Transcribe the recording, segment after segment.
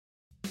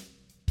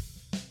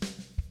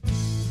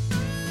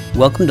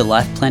Welcome to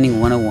Life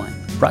Planning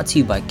 101, brought to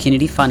you by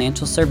Kennedy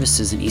Financial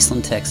Services in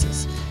Eastland,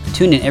 Texas.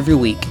 Tune in every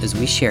week as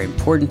we share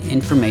important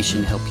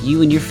information to help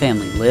you and your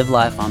family live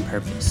life on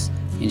purpose.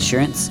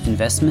 Insurance,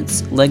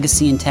 investments,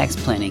 legacy and tax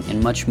planning,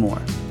 and much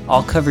more.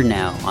 All covered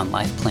now on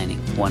Life Planning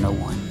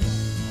 101.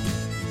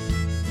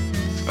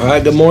 All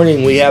right, good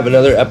morning. We have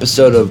another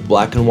episode of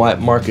Black and White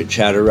Market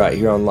Chatter right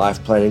here on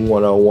Life Planning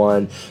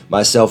 101.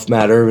 Myself,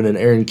 Matt Ervin, and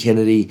Aaron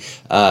Kennedy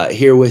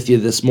here with you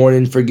this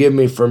morning. Forgive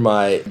me for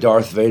my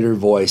Darth Vader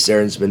voice.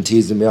 Aaron's been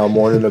teasing me all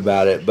morning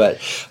about it, but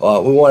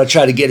we want to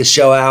try to get a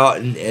show out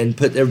and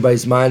put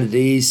everybody's mind at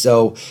ease.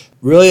 So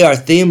really our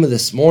theme of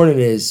this morning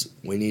is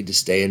we need to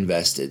stay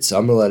invested. So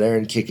I'm going to let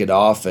Aaron kick it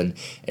off and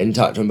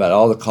talk to him about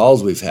all the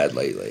calls we've had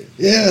lately.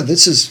 Yeah,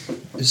 this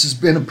has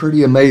been a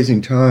pretty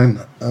amazing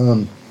time.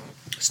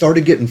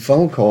 Started getting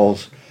phone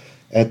calls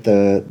at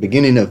the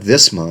beginning of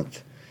this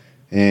month,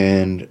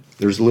 and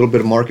there's a little bit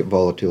of market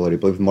volatility. I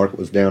believe the market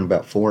was down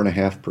about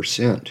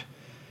 4.5%,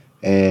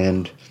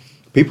 and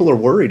people are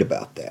worried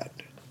about that.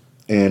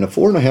 And a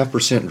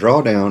 4.5%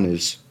 drawdown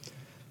is,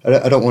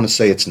 I don't want to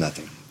say it's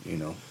nothing,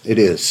 it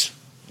is.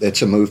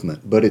 It's a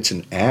movement, but it's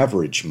an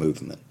average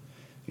movement.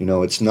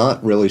 It's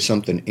not really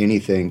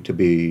anything to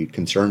be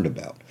concerned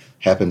about.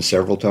 Happens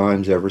several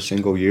times every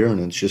single year, and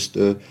it's just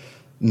a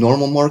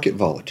normal market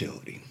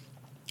volatility.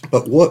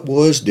 But what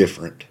was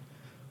different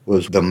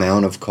was the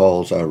amount of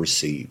calls I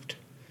received.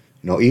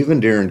 Even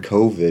during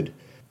COVID,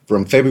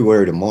 from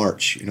February to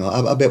March,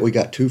 I bet we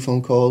got 2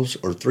 phone calls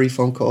or 3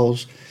 phone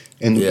calls.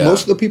 And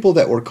most of the people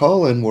that were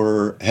calling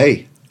were,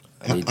 hey,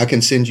 I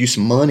can send you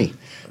some money.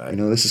 Right.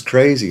 This is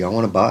crazy. I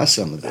want to buy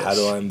some of this. How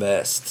do I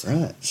invest?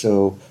 Right.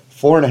 So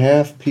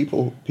 4.5,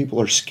 people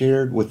are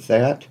scared with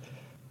that.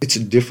 It's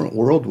a different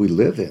world we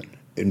live in.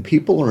 And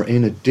people are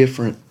in a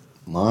different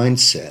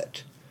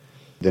mindset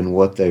than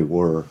what they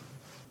were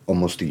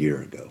almost a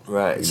year ago.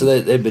 Right. So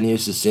they've been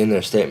used to seeing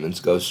their statements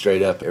go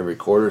straight up every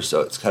quarter.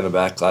 So it's kind of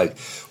back like,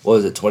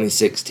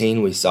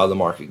 2016? We saw the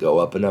market go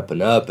up and up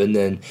and up. And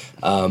then,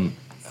 I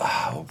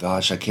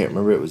can't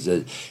remember. It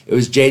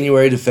was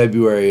January to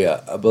February,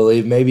 I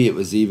believe. Maybe it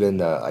was even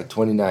like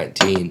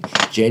 2019.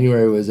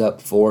 January was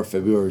up 4,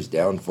 February was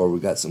down 4. We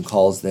got some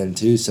calls then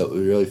too. So it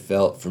really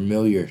felt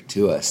familiar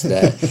to us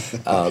that,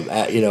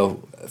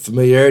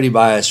 familiarity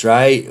bias,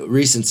 right?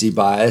 Recency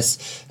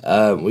bias.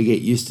 We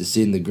get used to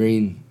seeing the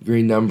green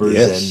numbers.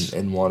 Yes.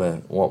 and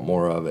want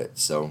more of it.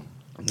 So,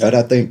 and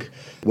I think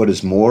what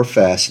is more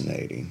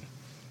fascinating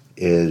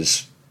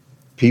is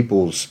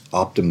people's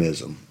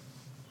optimism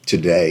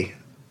today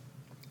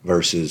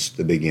versus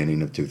the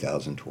beginning of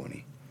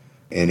 2020,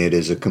 and it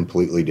is a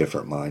completely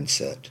different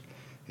mindset.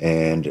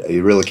 And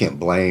you really can't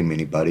blame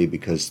anybody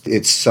because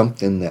it's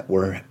something that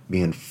we're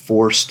being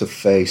forced to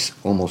face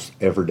almost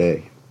every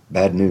day.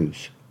 Bad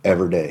news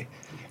every day.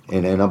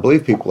 And I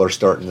believe people are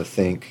starting to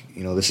think,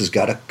 this has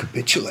got to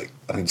capitulate.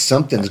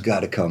 Something's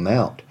got to come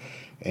out.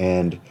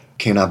 And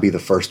can I be the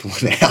first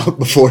one out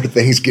before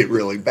things get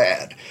really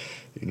bad?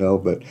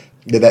 But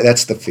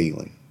that's the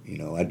feeling.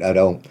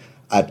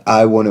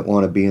 I wouldn't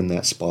want to be in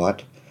that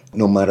spot.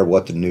 No matter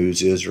what the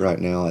news is right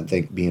now, I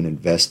think being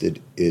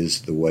invested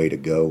is the way to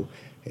go.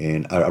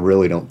 And I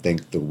really don't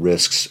think the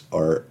risks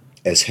are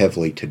as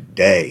heavily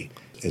today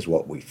as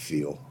what we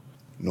feel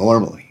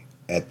normally.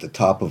 At the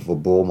top of a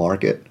bull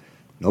market,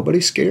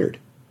 nobody's scared.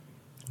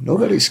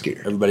 Nobody's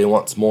scared. Everybody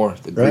wants more.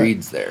 The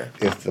greed's there.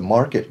 If the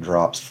market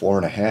drops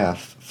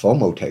 4.5,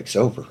 FOMO takes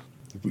over.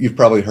 You've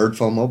probably heard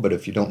FOMO, but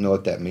if you don't know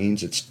what that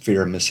means, it's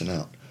fear of missing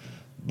out.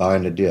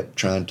 Buying a dip,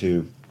 trying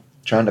to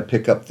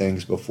pick up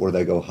things before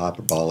they go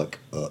hyperbolic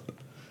up.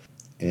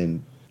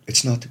 And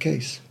it's not the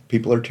case.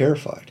 People are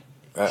terrified.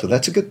 Right. So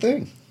that's a good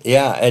thing.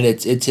 Yeah, and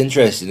it's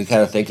interesting to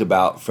kind of think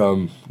about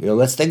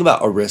let's think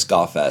about a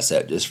risk-off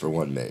asset just for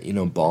 1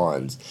 minute.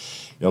 Bonds.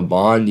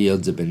 Bond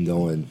yields have been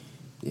going,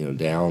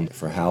 down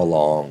for how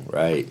long,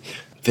 right?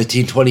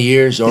 15, 20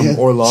 years or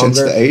longer? Since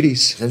the 80s.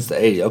 Since the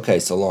 80s. Okay,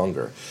 so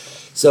longer.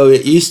 So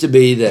it used to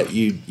be that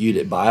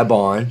you'd buy a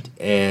bond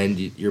and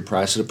your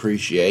price would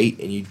appreciate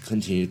and you'd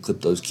continue to clip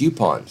those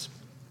coupons.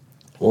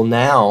 Well,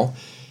 now,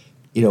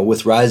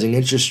 with rising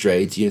interest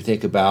rates, you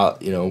think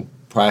about,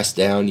 price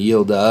down,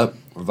 yield up,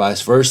 or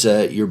vice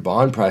versa, your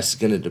bond price is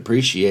going to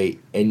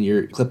depreciate and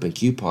you're clipping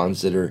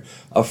coupons that are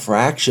a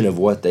fraction of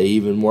what they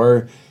even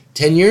were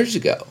 10 years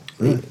ago.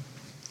 Right.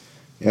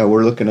 Yeah,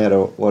 we're looking at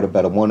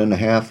about a 1.5,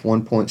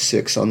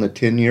 1.6 on the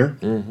 10-year.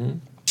 Mm-hmm.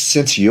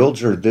 Since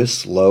yields are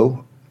this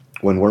low,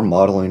 when we're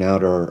modeling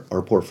out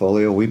our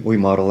portfolio, we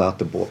model out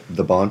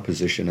the bond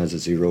position as a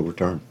zero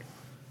return.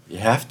 You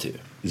have to.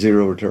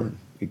 Zero return,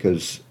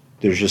 because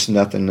there's just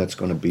nothing that's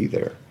going to be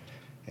there.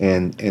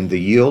 And the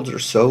yields are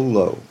so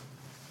low,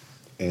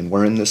 and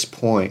we're in this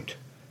point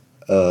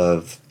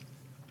of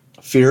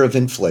fear of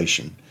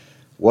inflation.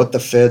 What the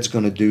Fed's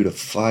going to do to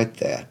fight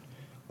that?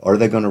 Are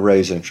they going to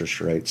raise interest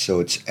rates? So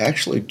it's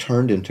actually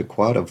turned into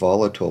quite a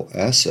volatile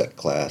asset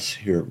class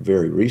here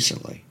very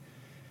recently.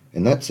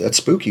 And that's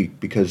spooky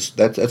because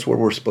that's where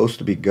we're supposed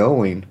to be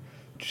going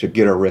to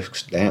get our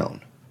risks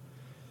down.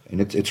 And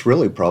it's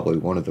really probably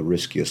one of the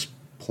riskiest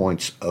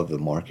points of the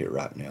market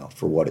right now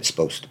for what it's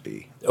supposed to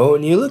be. Oh,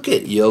 when you look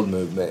at yield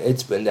movement,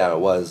 it's been down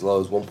at as low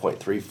as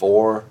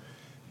 1.34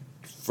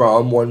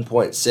 from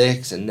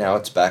 1.6, and now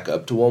it's back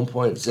up to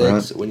 1.6.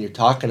 Right. When you're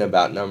talking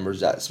about numbers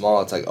that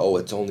small, it's like, oh,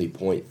 it's only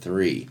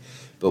 0.3.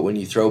 But when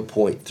you throw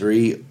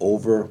 0.3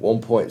 over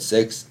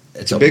 1.6,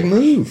 It's a big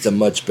move. It's a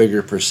much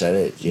bigger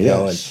percentage, you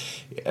know.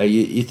 And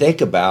you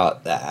think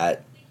about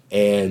that,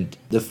 and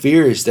the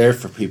fear is there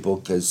for people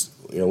because,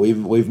 you know,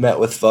 we've met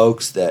with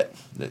folks that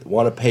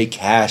want to pay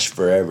cash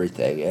for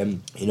everything,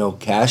 and, you know,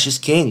 cash is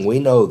king. We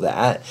know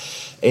that.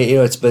 And, you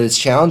know, it's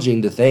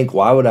challenging to think,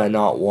 why would I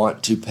not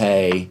want to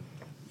pay,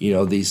 you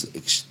know,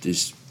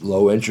 these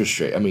low interest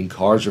rate? I mean,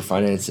 cars are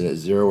financing at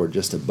 0 or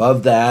just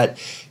above that.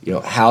 You know,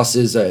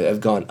 houses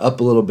have gone up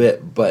a little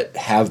bit, but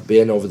have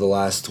been over the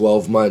last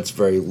 12 months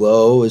very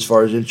low as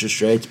far as interest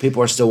rates.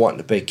 People are still wanting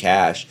to pay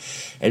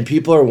cash, and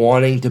people are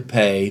wanting to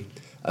pay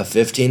a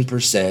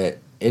 15%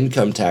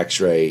 income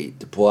tax rate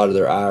to pull out of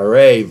their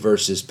IRA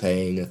versus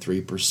paying a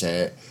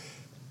 3%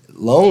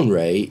 loan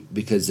rate,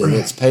 because then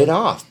it's paid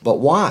off. But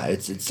why?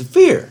 It's the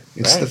fear.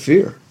 It's right? the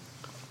fear.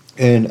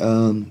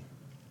 And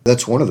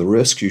that's one of the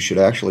risks you should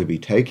actually be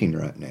taking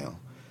right now.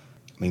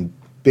 I mean,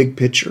 big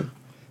picture,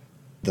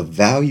 the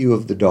value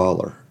of the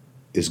dollar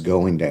is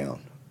going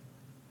down.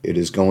 It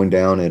is going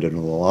down at an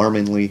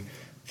alarmingly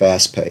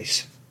fast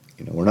pace.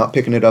 You know, we're not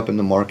picking it up in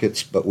the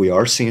markets, but we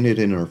are seeing it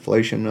in our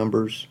inflation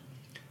numbers.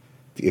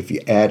 If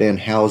you add in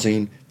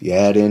housing, if you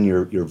add in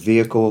your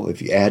vehicle,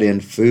 if you add in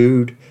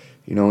food,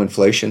 you know,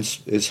 inflation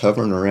is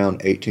hovering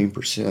around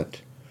 18%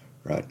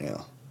 right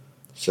now.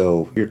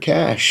 So your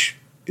cash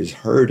is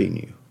hurting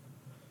you.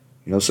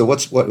 You know, so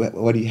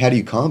how do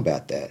you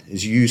combat that?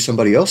 Is you use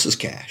somebody else's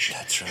cash.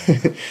 That's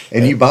right.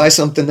 And you buy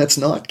something that's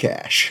not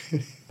cash.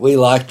 We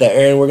like that,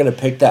 Aaron. We're going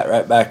to pick that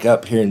right back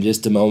up here in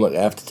just a moment.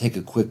 I have to take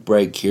a quick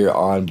break here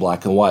on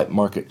Black and White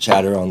Market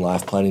Chatter on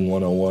Life Planning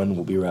 101.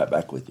 We'll be right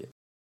back with you.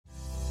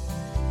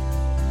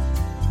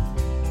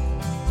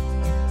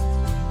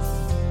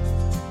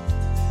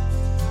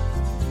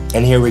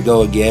 And here we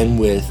go again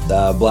with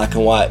Black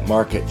and White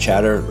Market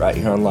Chatter right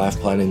here on Life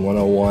Planning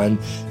 101.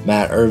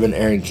 Matt Ervin,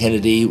 Aaron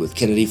Kennedy with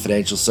Kennedy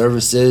Financial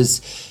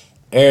Services.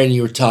 Aaron,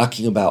 you were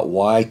talking about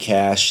why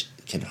cash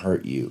can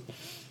hurt you.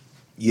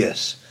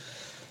 Yes.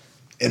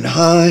 In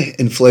high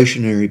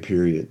inflationary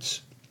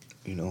periods,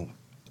 you know,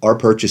 our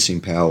purchasing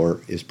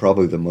power is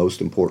probably the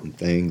most important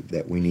thing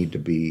that we need to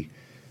be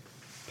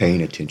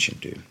paying attention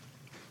to.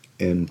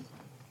 And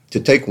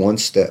to take one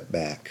step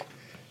back,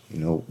 you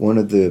know,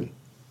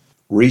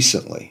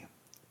 recently,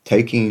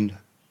 taking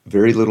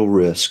very little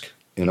risk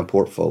in a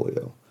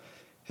portfolio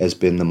has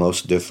been the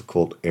most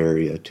difficult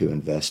area to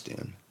invest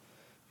in.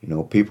 You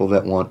know, people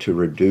that want to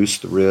reduce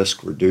the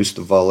risk, reduce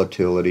the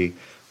volatility,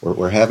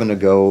 we're having to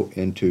go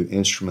into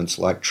instruments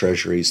like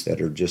treasuries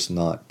that are just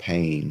not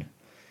paying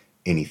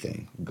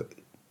anything.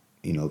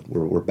 You know,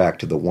 we're back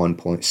to the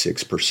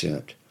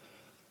 1.6%.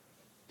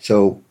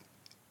 So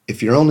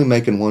if you're only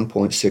making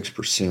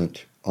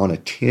 1.6% on a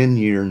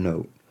 10-year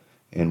note,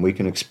 and we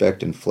can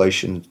expect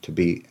inflation to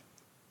be,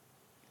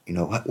 you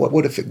know,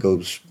 what if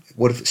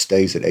it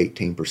stays at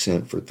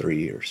 18% for 3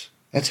 years?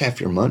 That's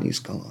half your money's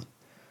gone.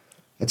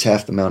 That's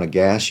half the amount of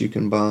gas you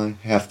can buy,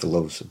 half the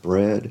loaves of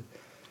bread,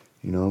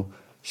 you know.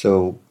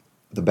 So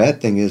the bad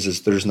thing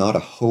is there's not a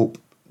hope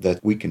that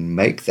we can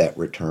make that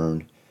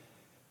return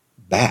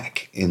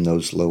back in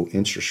those low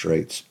interest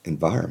rates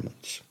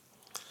environments.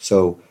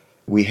 So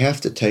we have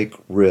to take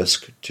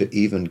risk to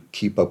even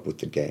keep up with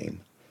the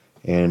game.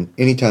 And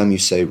anytime you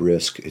say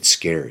risk, it's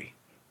scary.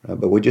 Right?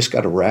 But we just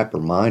got to wrap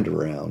our mind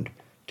around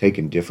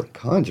taking different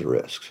kinds of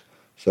risks.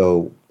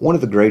 So one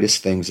of the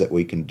greatest things that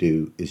we can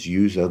do is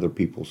use other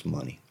people's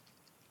money.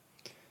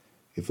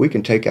 If we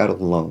can take out a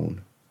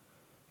loan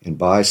and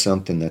buy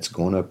something that's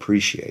going to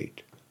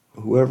appreciate,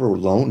 whoever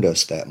loaned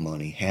us that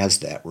money has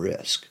that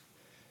risk.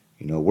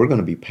 You know, we're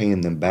going to be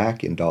paying them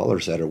back in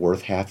dollars that are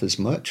worth half as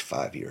much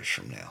 5 years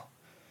from now.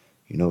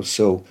 You know,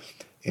 so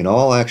in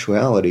all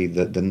actuality,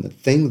 the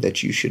thing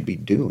that you should be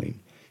doing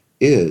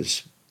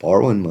is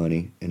borrowing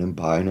money and then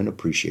buying an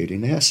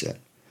appreciating asset.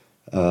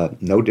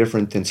 No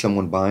different than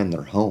someone buying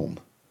their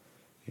home.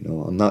 You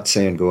know, I'm not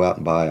saying go out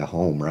and buy a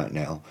home right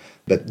now,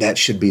 but that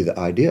should be the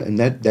idea. And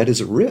that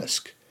is a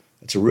risk.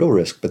 It's a real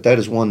risk, but that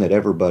is one that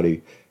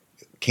everybody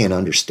can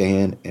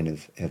understand and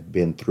have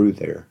been through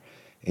there.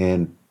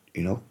 And,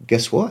 you know,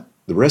 guess what?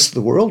 The rest of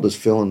the world is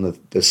feeling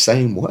the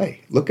same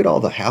way. Look at all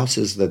the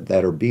houses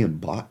that are being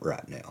bought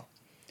right now.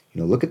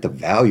 You know, look at the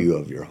value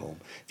of your home.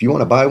 If you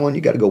want to buy one,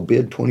 you got to go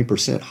bid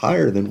 20%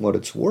 higher than what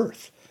it's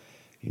worth.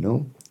 You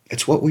know,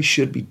 it's what we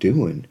should be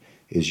doing,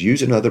 is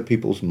using other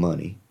people's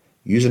money,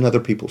 using other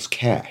people's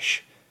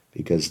cash,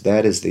 because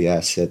that is the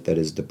asset that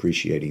is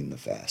depreciating the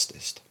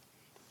fastest.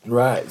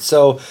 Right.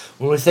 So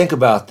when we think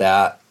about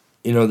that,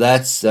 you know,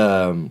 that's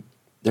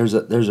there's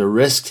a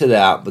risk to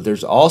that, but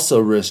there's also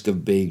a risk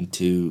of being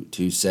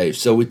too safe.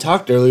 So we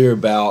talked earlier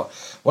about,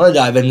 I want to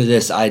dive into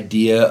this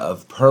idea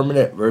of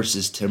permanent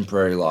versus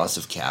temporary loss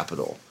of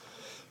capital,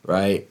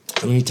 right?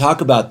 And when you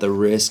talk about the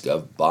risk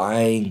of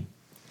buying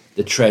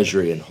the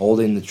treasury and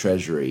holding the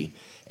treasury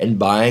and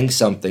buying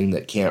something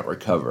that can't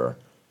recover.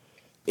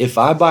 If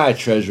I buy a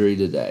treasury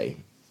today,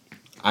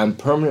 I'm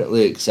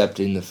permanently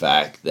accepting the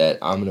fact that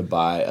I'm going to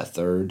buy a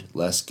third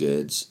less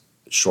goods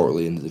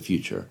shortly into the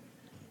future,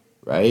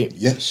 right?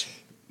 Yes.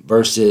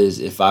 Versus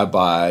if I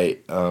buy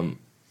an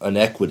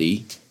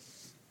equity,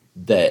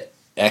 that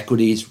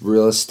equities,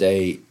 real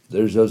estate,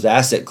 there's those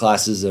asset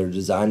classes that are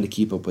designed to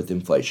keep up with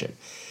inflation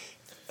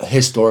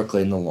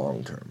historically in the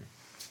long term.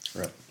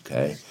 Right.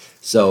 Okay.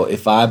 So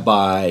if I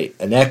buy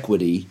an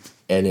equity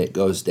and it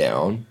goes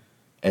down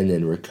and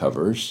then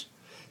recovers,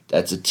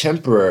 that's a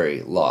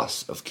temporary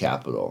loss of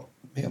capital.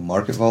 Yeah,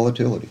 market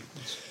volatility.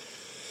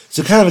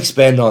 So kind of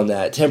expand on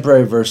that,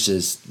 temporary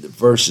versus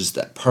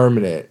that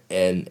permanent,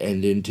 and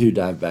then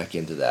dive back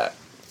into that.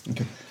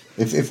 Okay.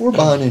 If we're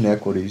buying in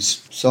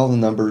equities, saw the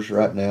numbers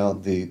right now,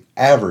 the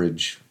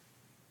average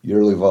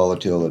yearly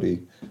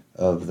volatility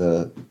of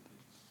the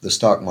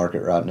stock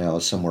market right now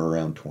is somewhere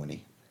around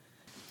 20.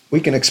 We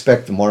can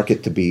expect the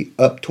market to be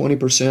up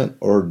 20%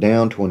 or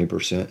down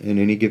 20% in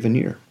any given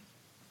year.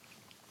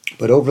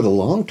 But over the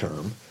long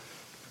term,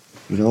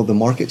 the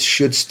market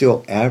should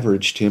still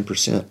average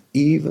 10%,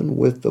 even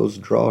with those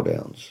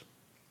drawdowns.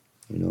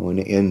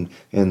 And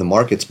the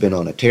market's been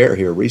on a tear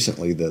here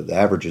recently. The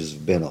averages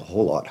have been a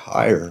whole lot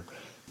higher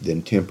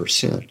than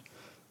 10%.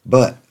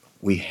 But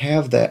we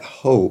have that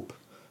hope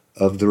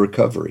of the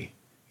recovery.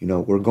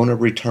 We're going to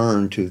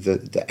return to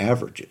the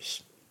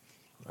averages.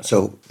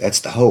 So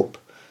that's the hope.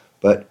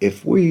 But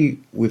if we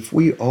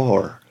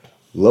are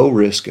low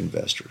risk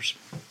investors,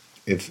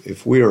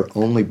 if we are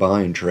only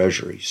buying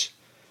treasuries,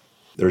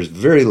 there's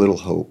very little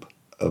hope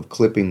of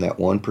clipping that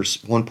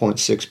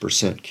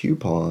 1.6%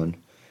 coupon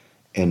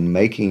and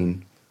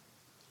making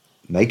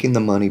the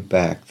money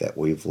back that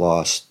we've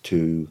lost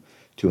to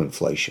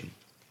inflation.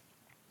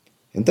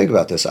 And think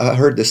about this. I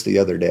heard this the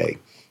other day,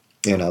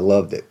 and I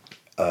loved it.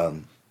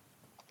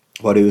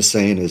 What he was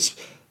saying is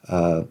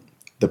the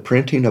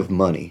printing of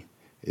money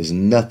is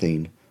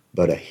nothing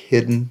but a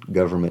hidden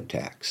government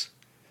tax.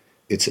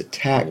 It's a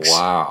tax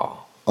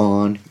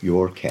on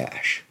your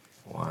cash.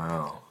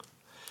 Wow.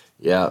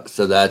 Yeah,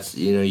 so that's,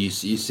 you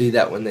see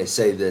that when they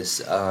say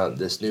this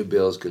new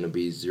bill is going to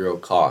be zero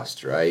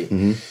cost, right?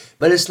 Mm-hmm.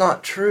 But it's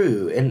not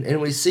true.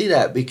 And we see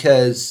that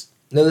because,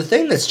 the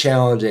thing that's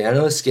challenging, I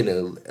know it's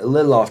getting a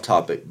little off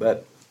topic,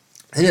 but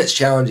the thing that's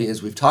challenging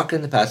is we've talked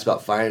in the past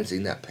about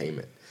financing that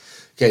payment.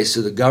 Okay,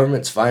 so the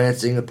government's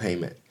financing a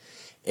payment.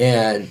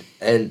 And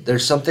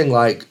there's something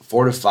like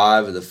 4 to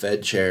 5 of the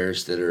Fed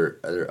chairs that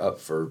are up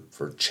for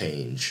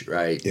change,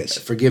 right? Yes.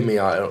 Forgive me,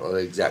 I don't know the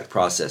exact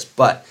process,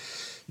 but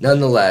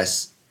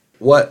nonetheless,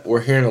 what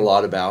we're hearing a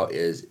lot about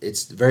is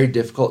it's very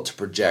difficult to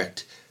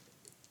project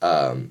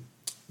the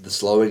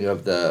slowing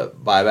of the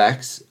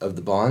buybacks of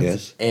the bonds,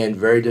 yes, and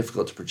very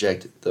difficult to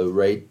project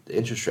the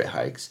interest rate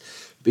hikes,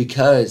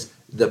 because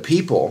the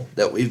people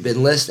that we've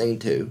been listening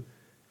to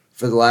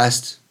for the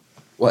last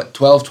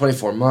 12,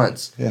 24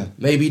 months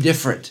may be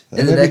different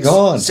in the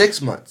next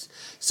 6 months.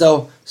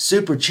 So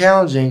super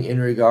challenging in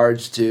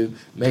regards to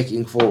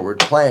making forward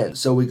plans.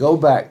 So we go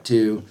back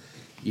to,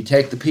 you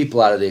take the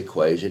people out of the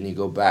equation, you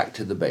go back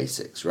to the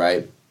basics,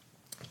 right?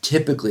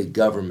 Typically,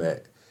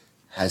 government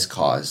has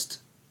caused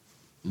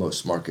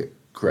most market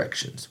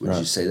corrections. Would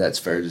you say that's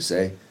fair to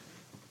say?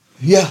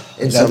 Yeah.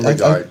 In some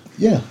regard.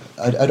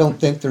 I don't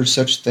think there's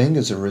such thing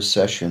as a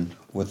recession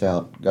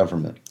without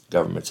government.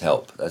 Government's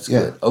help. That's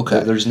good.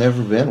 Okay. There's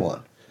never been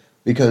one.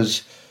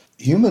 Because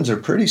humans are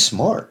pretty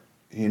smart,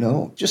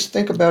 Just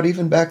think about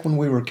even back when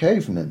we were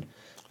cavemen.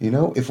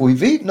 If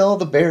we've eaten all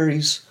the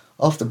berries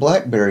off the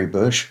blackberry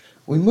bush,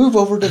 we move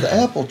over to the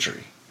apple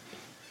tree,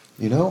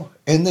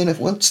 and then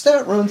once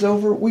that runs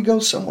over, we go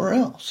somewhere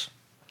else.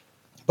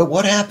 But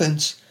what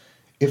happens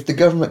if the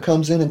government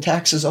comes in and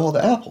taxes all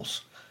the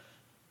apples?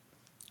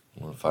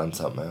 We'll find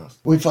something else.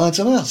 We find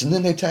something else, and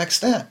then they tax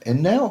that.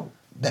 And now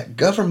that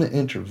government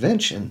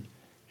intervention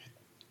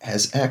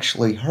has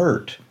actually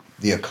hurt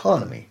the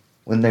economy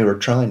when they were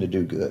trying to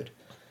do good.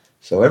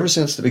 So ever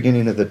since the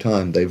beginning of the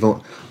time,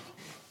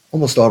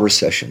 almost all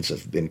recessions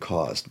have been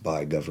caused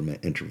by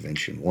government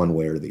intervention, one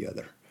way or the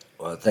other.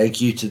 Well, thank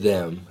you to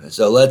them.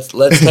 So let's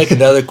take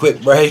another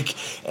quick break,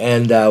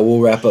 and we'll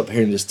wrap up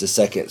here in just a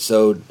second.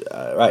 So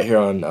right here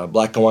on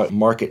Black and White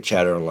Market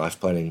Chatter on Life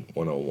Planning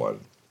 101.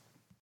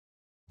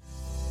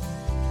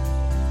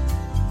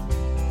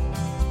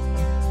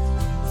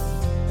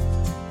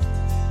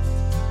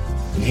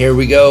 And here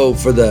we go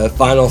for the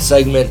final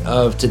segment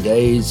of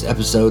today's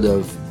episode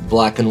of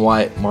Black and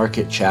White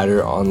Market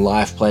Chatter on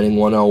Life Planning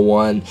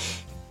 101.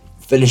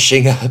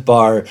 Finishing up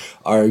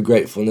our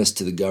gratefulness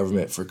to the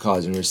government for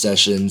causing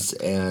recessions,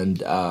 and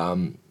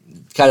kind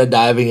of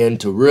diving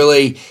into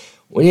really,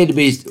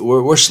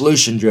 we're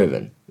solution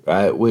driven,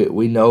 right?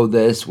 We know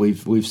this.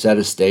 We've set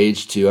a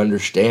stage to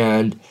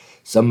understand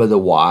some of the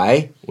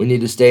why we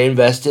need to stay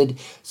invested.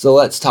 So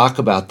let's talk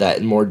about that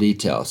in more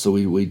detail. So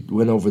we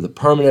went over the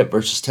permanent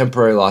versus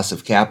temporary loss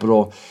of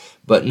capital,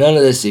 but none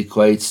of this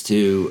equates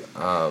to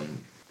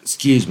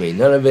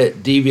none of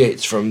it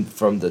deviates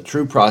from the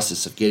true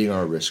process of getting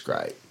our risk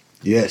right.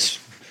 Yes.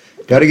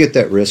 Got to get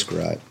that risk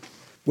right.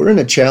 We're in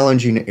a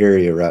challenging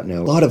area right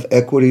now. A lot of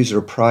equities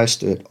are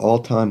priced at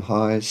all-time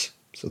highs,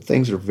 so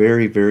things are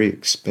very, very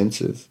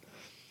expensive.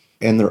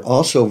 And they're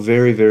also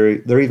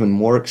they're even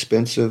more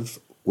expensive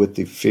with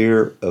the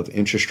fear of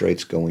interest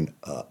rates going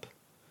up.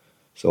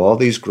 So all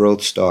these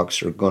growth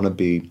stocks are going to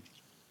be,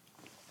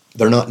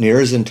 they're not near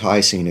as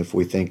enticing if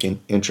we think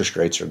interest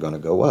rates are going to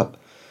go up.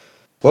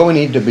 What we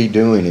need to be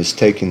doing is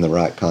taking the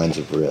right kinds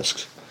of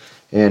risks.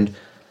 And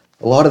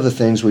a lot of the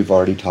things we've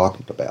already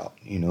talked about.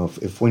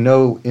 If we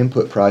know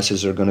input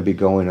prices are going to be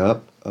going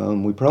up,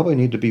 we probably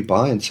need to be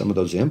buying some of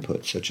those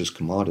inputs, such as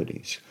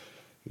commodities.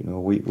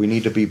 We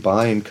need to be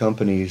buying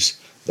companies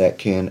that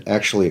can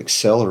actually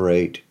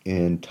accelerate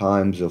in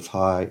times of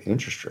high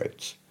interest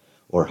rates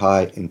or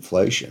high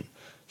inflation.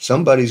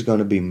 Somebody's going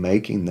to be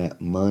making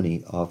that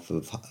money off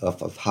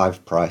of high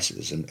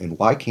prices, and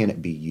why can't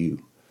it be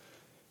you?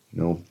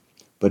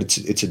 But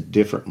it's a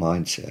different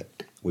mindset.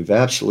 We've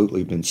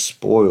absolutely been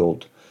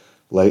spoiled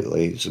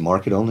lately as the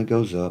market only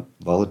goes up,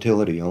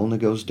 volatility only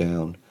goes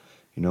down,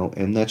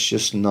 and that's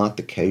just not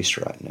the case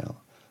right now.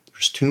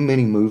 There's too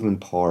many moving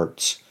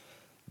parts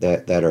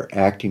that are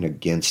acting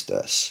against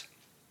us.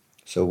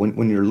 So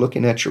when you're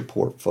looking at your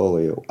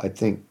portfolio, I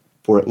think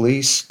for at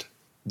least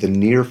the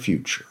near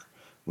future,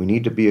 we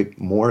need to be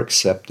more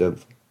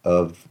acceptive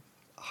of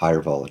higher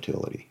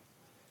volatility.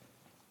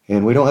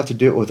 And we don't have to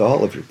do it with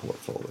all of your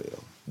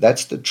portfolio.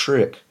 That's the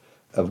trick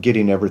of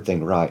getting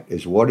everything right,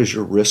 is what is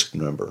your risk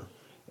number?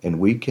 And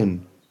we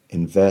can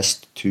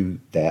invest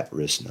to that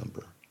risk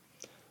number.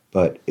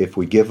 But if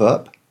we give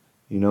up,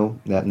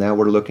 now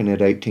we're looking at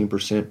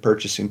 18%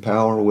 purchasing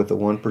power with a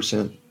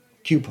 1%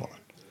 coupon.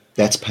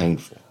 That's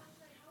painful,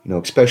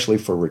 especially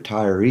for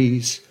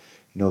retirees,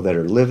 that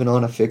are living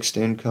on a fixed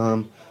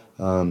income.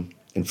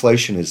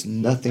 Inflation is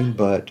nothing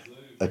but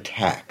a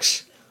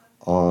tax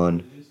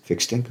on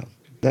fixed income.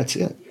 That's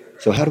it.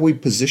 So how do we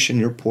position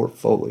your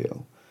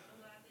portfolio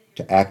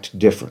to act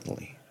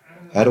differently?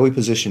 How do we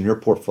position your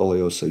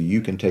portfolio so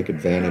you can take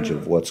advantage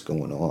of what's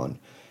going on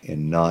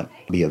and not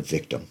be a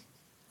victim?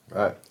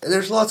 Right. And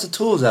there's lots of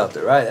tools out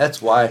there, right?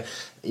 That's why,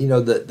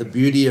 the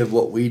beauty of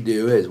what we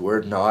do is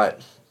we're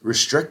not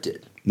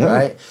restricted, No,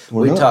 right?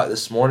 we're We not. talked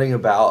this morning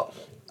about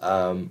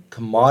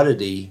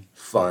commodity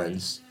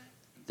funds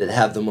that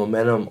have the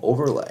momentum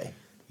overlay.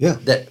 Yeah.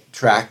 That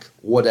track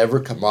whatever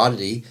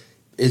commodity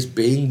is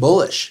being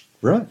bullish.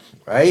 Right.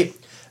 Right?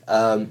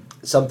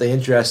 Something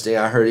interesting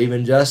I heard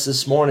even just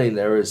this morning,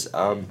 there was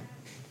a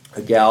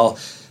gal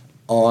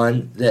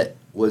on that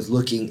was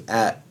looking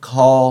at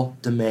call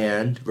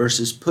demand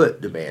versus put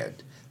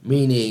demand,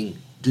 meaning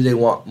do they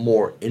want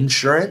more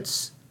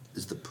insurance,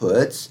 is the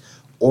puts,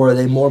 or are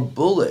they more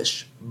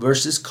bullish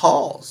versus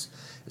calls?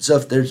 So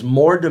if there's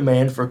more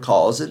demand for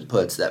calls and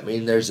puts, that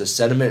means there's a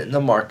sentiment in the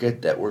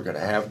market that we're going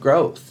to have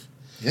growth.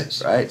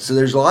 Yes. Right? So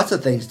there's lots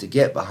of things to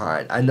get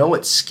behind. I know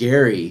it's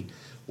scary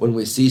when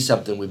we see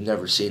something we've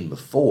never seen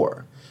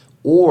before,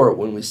 or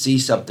when we see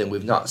something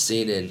we've not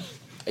seen in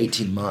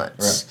 18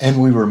 months. Right.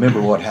 And we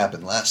remember what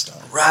happened last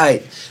time.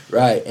 Right.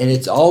 And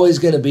it's always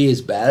going to be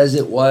as bad as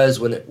it was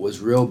when it was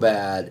real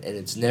bad, and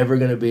it's never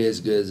going to be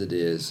as good as it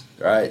is.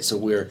 Right? So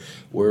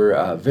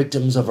we're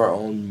victims of our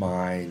own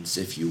minds,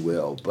 if you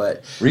will.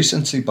 But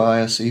Recency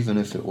bias, even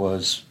if it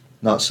was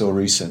not so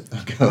recent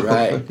ago.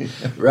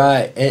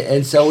 Right.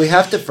 And so we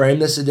have to frame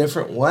this a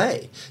different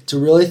way to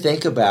really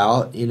think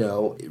about,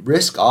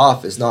 risk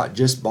off is not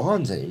just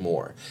bonds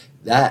anymore.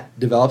 That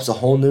develops a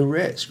whole new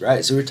risk,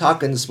 right? So we were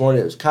talking this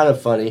morning, it was kind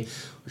of funny.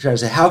 We're trying to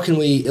say, how can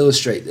we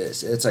illustrate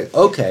this? And it's like,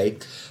 okay,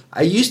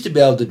 I used to be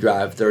able to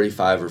drive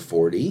 35 or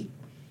 40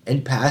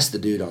 and pass the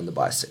dude on the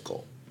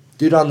bicycle.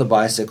 Dude on the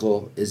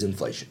bicycle is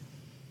inflation.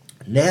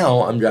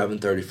 Now I'm driving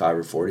 35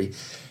 or 40,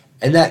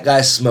 and that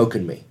guy's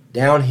smoking me.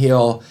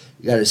 Downhill,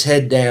 he got his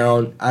head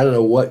down. I don't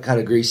know what kind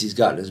of grease he's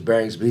got in his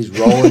bearings, but he's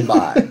rolling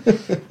by.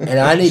 And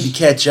I need to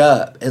catch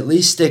up, at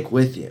least stick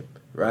with him,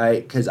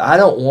 right? Because I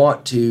don't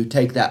want to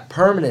take that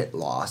permanent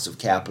loss of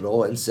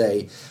capital and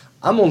say,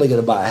 I'm only going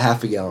to buy a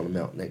half a gallon of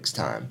milk next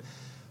time.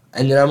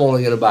 And then I'm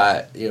only going to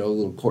buy, a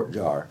little quart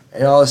jar.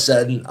 And all of a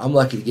sudden, I'm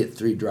lucky to get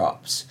 3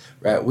 drops,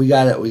 right? We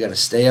got to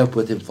stay up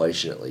with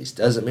inflation at least.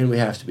 Doesn't mean we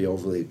have to be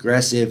overly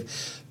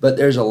aggressive. But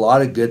there's a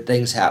lot of good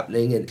things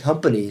happening, and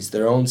companies,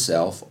 their own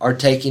self, are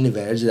taking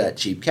advantage of that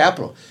cheap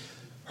capital.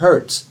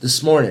 Hertz,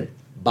 this morning,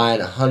 buying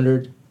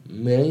 100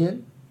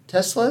 million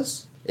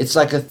Teslas? It's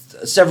like a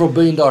several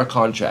billion-dollar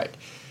contract.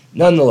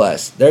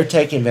 Nonetheless, they're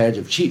taking advantage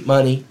of cheap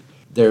money.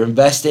 They're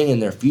investing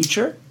in their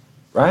future,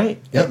 right?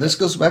 Yeah, this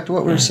goes back to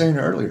what we were saying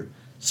earlier.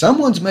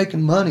 Someone's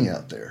making money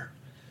out there,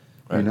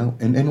 Right.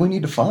 and we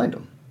need to find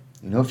them.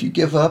 If you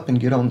give up and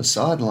get on the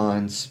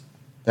sidelines,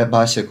 that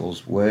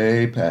bicycle's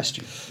way past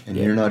you, and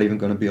Yeah. you're not even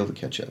going to be able to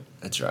catch up.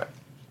 That's right.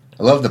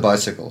 I love the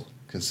bicycle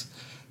because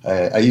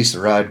I used to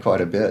ride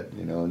quite a bit,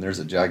 and there's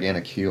a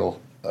gigantic hill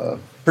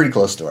pretty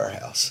close to our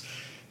house.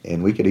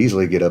 And we could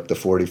easily get up to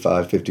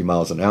 45, 50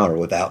 miles an hour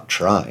without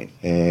trying.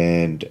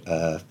 And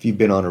if you've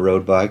been on a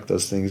road bike,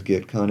 those things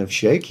get kind of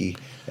shaky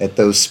at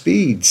those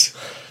speeds.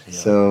 Yeah.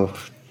 So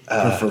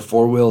for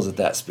four wheels at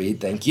that speed,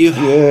 thank you.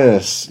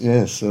 Yes.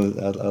 So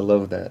I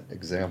love that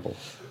example.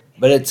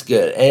 But it's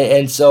good.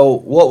 And so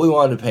what we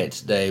wanted to paint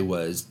today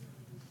was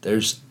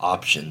there's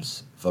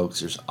options, folks.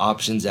 There's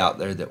options out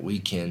there that we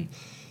can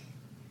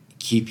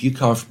keep you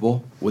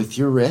comfortable with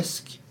your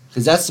risk,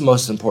 because that's the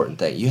most important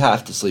thing. You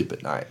have to sleep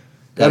at night.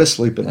 Got to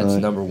sleep at night.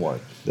 That's number one.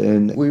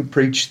 And we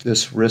preach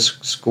this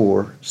risk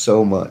score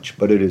so much,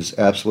 but it is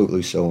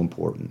absolutely so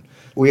important.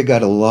 We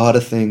got a lot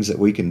of things that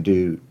we can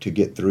do to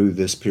get through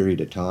this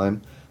period of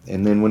time.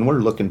 And then when we're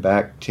looking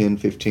back 10,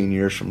 15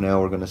 years from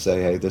now, we're going to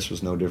say, hey, this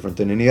was no different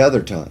than any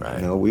other time.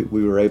 Right. We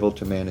were able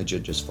to manage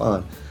it just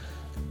fine.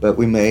 But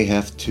we may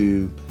have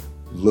to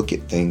look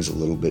at things a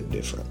little bit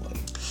differently.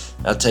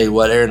 I'll tell you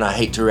what, Aaron, I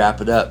hate to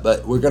wrap it up,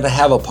 but we're going to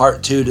have a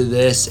part 2 to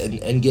this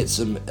and get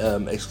some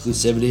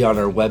exclusivity on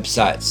our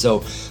website.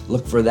 So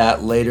look for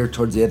that later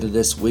towards the end of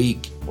this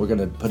week. We're going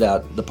to put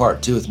out the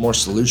part 2 with more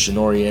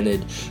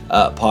solution-oriented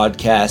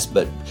podcast.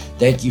 But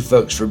thank you,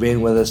 folks, for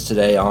being with us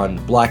today on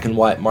Black and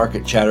White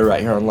Market Chatter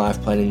right here on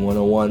Life Planning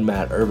 101.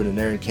 Matt Ervin and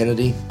Aaron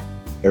Kennedy.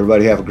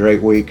 Everybody have a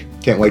great week.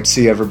 Can't wait to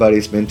see everybody.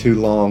 It's been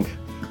too long.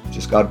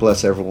 Just God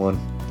bless everyone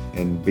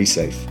and be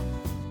safe.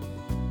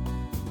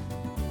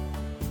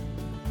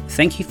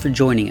 Thank you for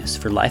joining us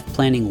for Life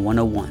Planning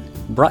 101,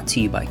 brought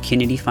to you by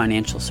Kennedy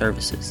Financial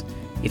Services.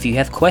 If you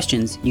have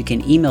questions, you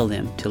can email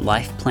them to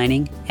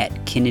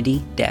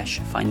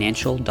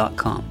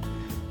lifeplanning@kennedy-financial.com.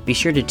 Be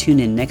sure to tune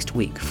in next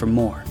week for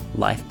more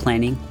Life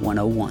Planning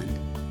 101.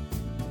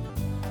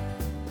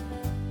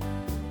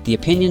 The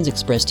opinions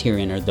expressed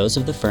herein are those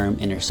of the firm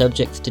and are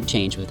subject to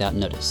change without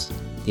notice.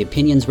 The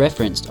opinions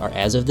referenced are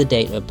as of the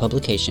date of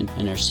publication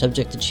and are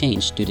subject to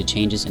change due to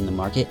changes in the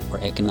market or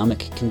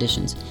economic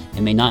conditions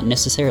and may not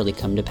necessarily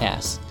come to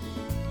pass.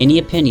 Any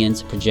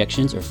opinions,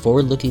 projections, or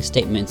forward-looking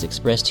statements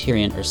expressed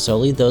herein are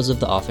solely those of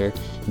the author,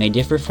 may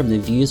differ from the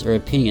views or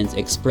opinions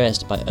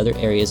expressed by other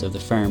areas of the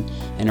firm,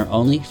 and are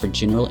only for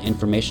general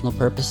informational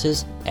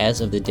purposes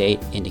as of the date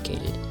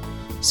indicated.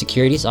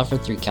 Securities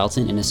offered through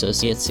Calton &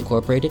 Associates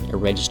Incorporated, a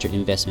registered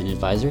investment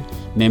advisor,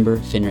 member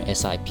FINRA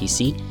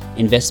SIPC.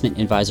 Investment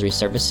advisory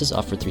services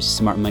offered through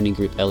Smart Money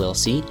Group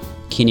LLC.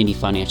 Kennedy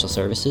Financial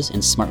Services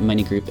and Smart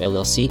Money Group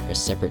LLC are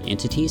separate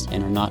entities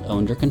and are not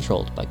owned or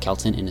controlled by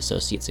Calton &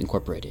 Associates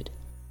Incorporated.